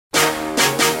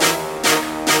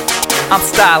I'm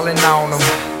styling on them.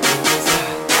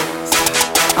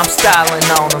 I'm styling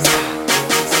on them.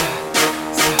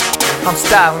 I'm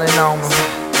styling on them.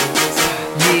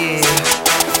 Yeah.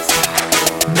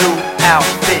 New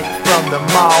outfit from the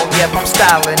mall. Yep, I'm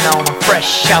styling on them.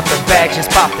 Fresh out the bag, just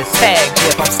pop the tag.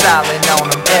 Yep, I'm styling on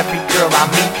them. Every girl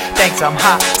I meet thinks I'm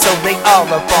hot, so they all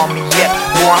up on me. Yep,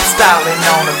 boy, I'm styling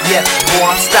on them. Yep, boy,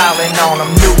 I'm styling on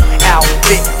them. New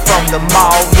outfit from the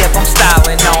mall. Yep, I'm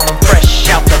styling on them.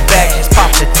 Fresh out the bag, just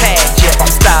pop the tag. Yep,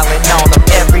 I'm styling on them.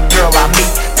 Every girl I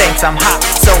meet thinks I'm hot,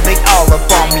 so they all up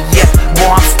on me. Yep,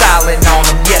 boy, I'm styling on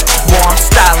them. Yep, boy, I'm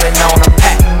styling on them.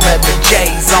 Patent leather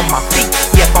JAYZ on my feet.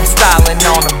 Yep, I'm styling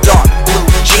on them. Dark blue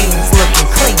jeans looking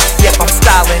clean. Yep, I'm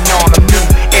styling on them. New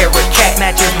era cat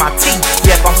matches my teeth.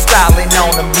 Yep, I'm styling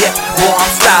on them. Yep, boy,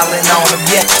 I'm styling on them.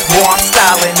 Yep, boy, I'm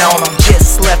styling on them.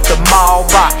 Just left the mall,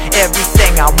 bought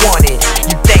everything I wanted.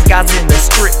 You think I was in the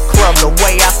strip club the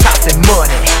way I was tossing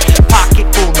money? Pocket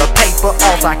full of paper,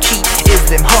 all I keep is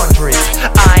them hundreds.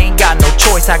 I ain't got no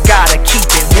choice, I gotta keep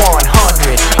it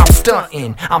 100.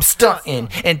 I'm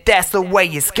stuntin', and that's the way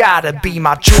it's gotta be.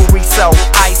 My jewelry so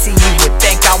icy, you would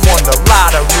think I won the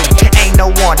lottery. Ain't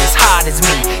no one as hot as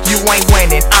me. You ain't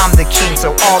winning, I'm the king.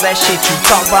 So all that shit you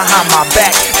talk behind my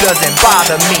back doesn't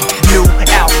bother me. New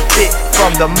outfit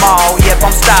from the mall. Yep,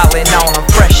 I'm styling on them.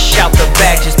 Fresh out the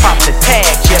bag, just pop the tag.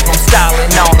 Yep, I'm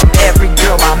styling on them. Every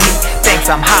girl I meet thinks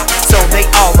I'm hot, so they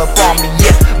all up on me.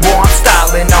 Yep, boy, I'm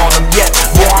styling on them. Yep,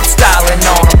 boy, I'm styling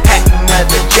on them. Patent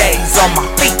leather JAYZ on my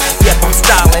feet. Yep, I'm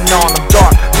styling on them.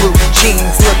 Dark blue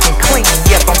jeans looking clean.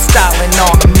 Yep, I'm styling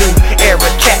on them. New era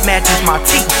cat matches my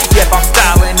teeth. Yep, I'm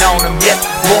styling on them. Yep,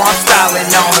 boy, I'm styling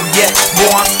on them. Yep,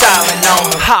 boy, I'm styling on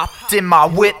them. Hopped in my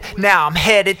whip, now I'm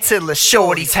headed to La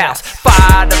Shorty's house.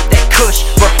 Fired up that kush,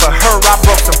 but for her I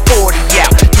broke some 40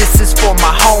 out. This is for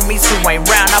my homies who ain't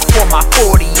round, I pour my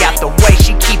 40 out. The way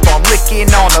she keep on licking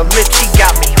on her lips, she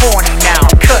got me horny now.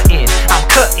 I'm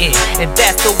cutting, and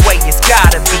that's the way it's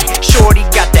gotta be. Shorty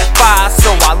got that fire,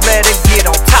 so I let her get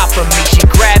on top of me. She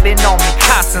grabbing on me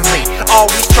constantly,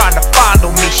 always trying to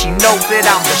fondle me. She knows that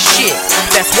I'm the shit,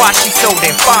 that's why she so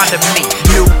damn fond of me.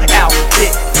 New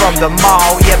outfit from the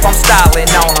mall, yep, I'm styling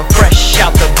on them. Fresh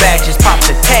out the bag, just pop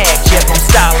the tag. Yep, I'm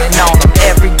styling on them.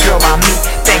 Every girl I meet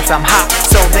thinks I'm hot,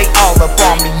 so they all up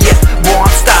on me. Yep, boy,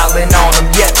 I'm styling on them.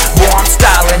 Yep, boy, I'm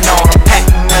styling on them.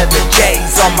 Patent leather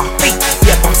JAYZ on my feet.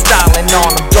 Yep, I'm styling on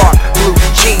them. Dark blue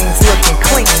jeans looking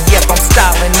clean. Yep, I'm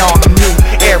styling on them. New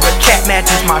era cat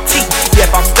matches my teeth. Yep,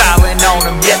 I'm styling on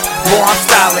them. Yep, boy, I'm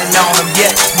styling on them.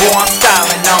 Yep, boy, I'm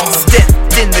styling on them. Stepped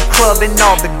in the club and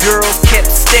all the girls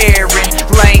kept staring.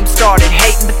 Lame started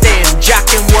hating, but then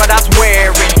jocking what I was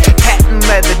wearing. Patent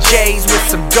leather JAYZ with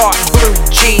some dark blue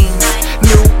jeans.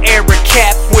 New era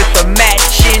cap with a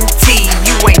matching tee.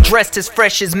 You ain't dressed as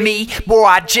fresh as me, boy,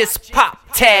 I just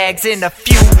popped tags. In a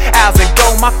few hours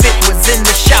ago, my fit was in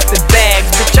the shopping bags.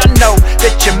 Bitch, I know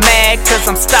that you're mad, cause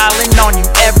I'm styling on you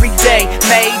every day.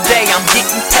 Mayday, I'm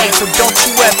getting paid, so don't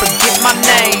you ever get my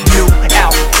name. New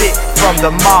outfit from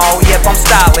the mall, yep, I'm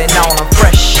styling on them.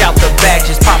 Fresh out the bag,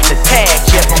 just pop the tag.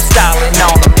 Yep, I'm styling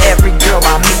on them. Every girl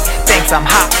I meet thinks I'm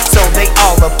hot, so they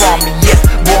all up on me.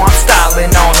 Yep, boy, I'm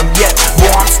styling on them. Yep,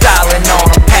 boy, I'm styling on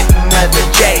them. Patent leather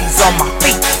JAYZ on my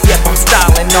feet. Yep, I'm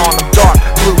styling on them. Dark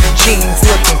blue jeans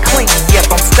looking clean. Yep,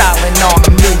 I'm styling on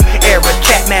them. New era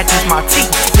cat matches my teeth.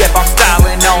 Yep, I'm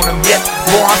styling on them. Yep,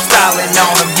 boy, I'm styling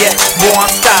on them. Yep, boy, I'm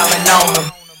styling on them.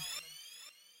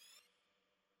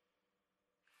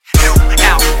 New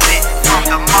outfit from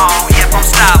the mall. Yep, I'm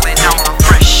styling